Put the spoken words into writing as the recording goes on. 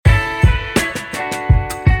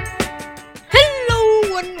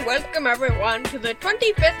welcome everyone to the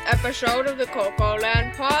 25th episode of the Coco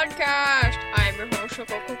Land Podcast. I am your host,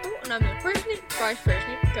 Coco, and I'm the President, Vice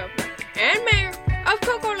President, Governor, and Mayor of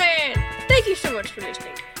Coco Land. Thank you so much for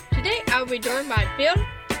listening. Today I'll be joined by Bill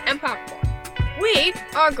and Popcorn. We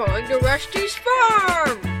are going to Rusty's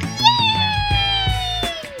farm. Yay!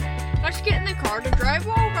 Let's get in the car to drive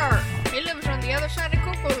over. He lives on the other side of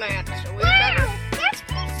Coco Land, so we that's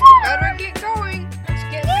pretty far. better get going. Let's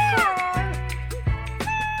get in the car.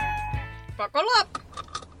 Buckle up.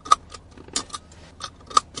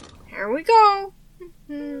 Here we go.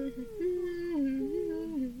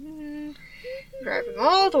 Driving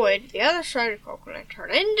all the way to the other side of Coco Land, turn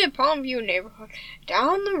into Palmview neighborhood,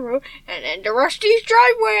 down the road, and into Rusty's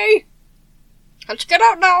driveway. Let's get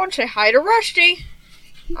out now and say hi to Rusty.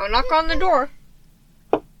 I'll knock on the door.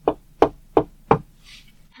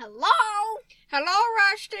 Hello? Hello,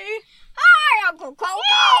 Rusty. Hi, Uncle Coco.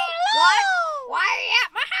 Hello. Why are you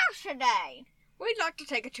at my house today? We'd like to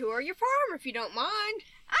take a tour of your farm if you don't mind.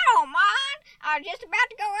 I don't mind. I was just about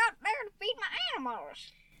to go out there to feed my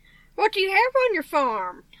animals. What do you have on your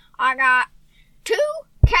farm? I got 2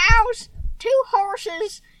 cows, 2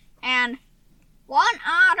 horses, and 1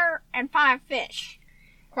 otter and 5 fish.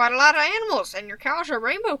 Quite a lot of animals, and your cows are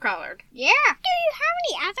rainbow colored. Yeah. Do you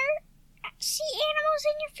have any other sea animals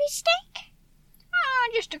in your fish tank?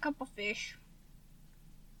 Just a couple fish.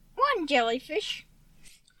 1 jellyfish.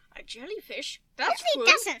 A jellyfish? That's If cool. it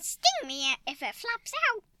doesn't sting me if it flops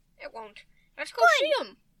out. It won't. Let's go see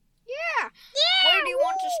them. Yeah. Where do you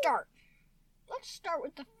want to start? Let's start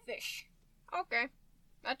with the fish. Okay.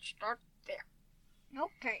 Let's start there.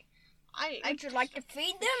 Okay. Would you like to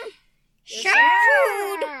feed them? Yes, Sure.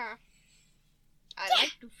 food. I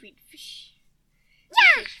like to feed fish.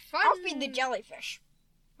 Yeah. This is fun. I'll feed the jellyfish.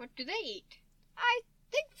 What do they eat? I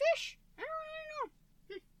think fish. I don't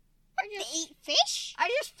really know. They eat fish? I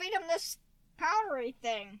just feed them this powdery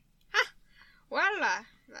thing. Well,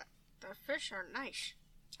 the fish are nice.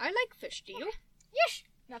 I like fish, do you? Yes,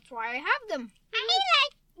 that's why I have them.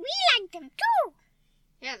 We like them too.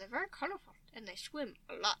 Yeah, they're very colorful, and they swim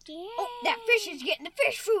a lot. Yeah. Oh, that fish is getting the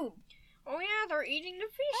fish food. Oh, yeah, they're eating the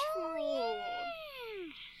fish food.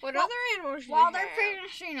 Yeah. What other animals do you While have? they're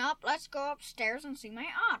finishing up, let's go upstairs and see my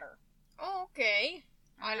otter. Okay.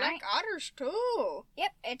 I All like right. otters, too.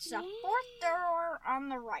 Yep, it's the 4th door on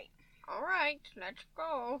the right. All right, let's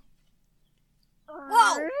go.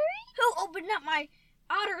 Whoa! Who opened up my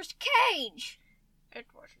otter's cage? It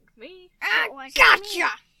wasn't me. I wasn't gotcha!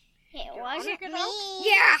 It wanna wasn't get me. out?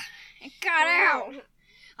 Yeah, it got out. Oh,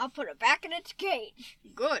 I'll put it back in its cage.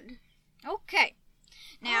 good. Okay.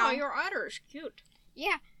 Now, Oh, your otter is cute.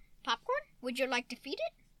 yeah, Popcorn, would you like to feed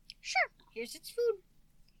it? Sure. Here's its food.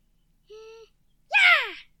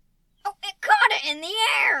 Yeah! Oh, it caught it in the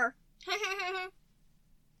air.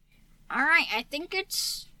 All right, I think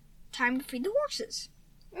it's time to feed the horses.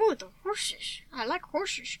 Oh, the horses. I like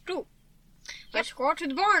horses, too. Let's go out to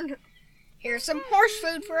the barn. Here's some horse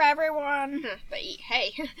food for everyone. They eat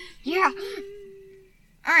hay. Yeah.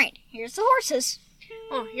 All right, here's the horses.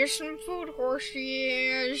 Oh, here's some food,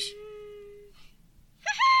 horses.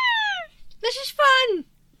 This is fun.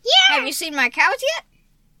 Yeah. Have you seen my cows yet?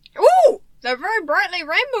 Ooh, they're very brightly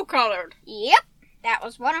rainbow colored. Yep. That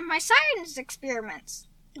was one of my science experiments.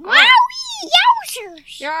 Wowie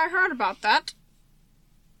yowzers! Yeah, I heard about that.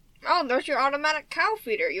 Oh, there's your automatic cow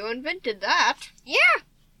feeder. You invented that. Yeah.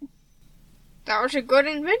 That was a good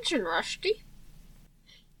invention, Rusty.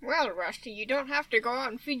 Well, Rusty, you don't have to go out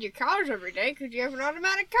and feed your cows every day because you have an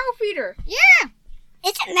automatic cow feeder. Yeah.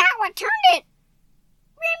 Isn't that what turned it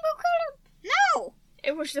rainbow colored? No.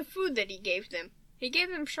 It was the food that he gave them. He gave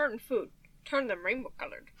them certain food. Turned them rainbow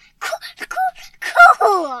colored.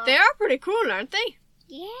 Cool! They are pretty cool, aren't they?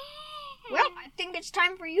 Yeah. Well, I think it's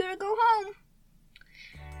time for you to go home.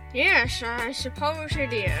 Yes, I suppose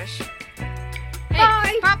it is. Hey,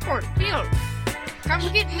 Bye. Popcorn, Field, come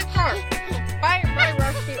get in the car. Bye,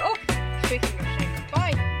 Rusty. Oh, speaking of saying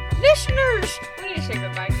goodbye, listeners! We need to say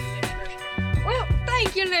goodbye to the listeners. Well,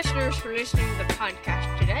 thank you, listeners, for listening to the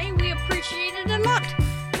podcast today. We appreciate it a lot.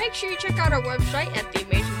 Make sure you check out our website at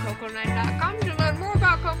theamazingcocoland.com to learn more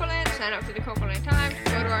about Coco Land, sign up for the Coco Land Times,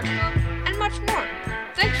 go to our store, and much more.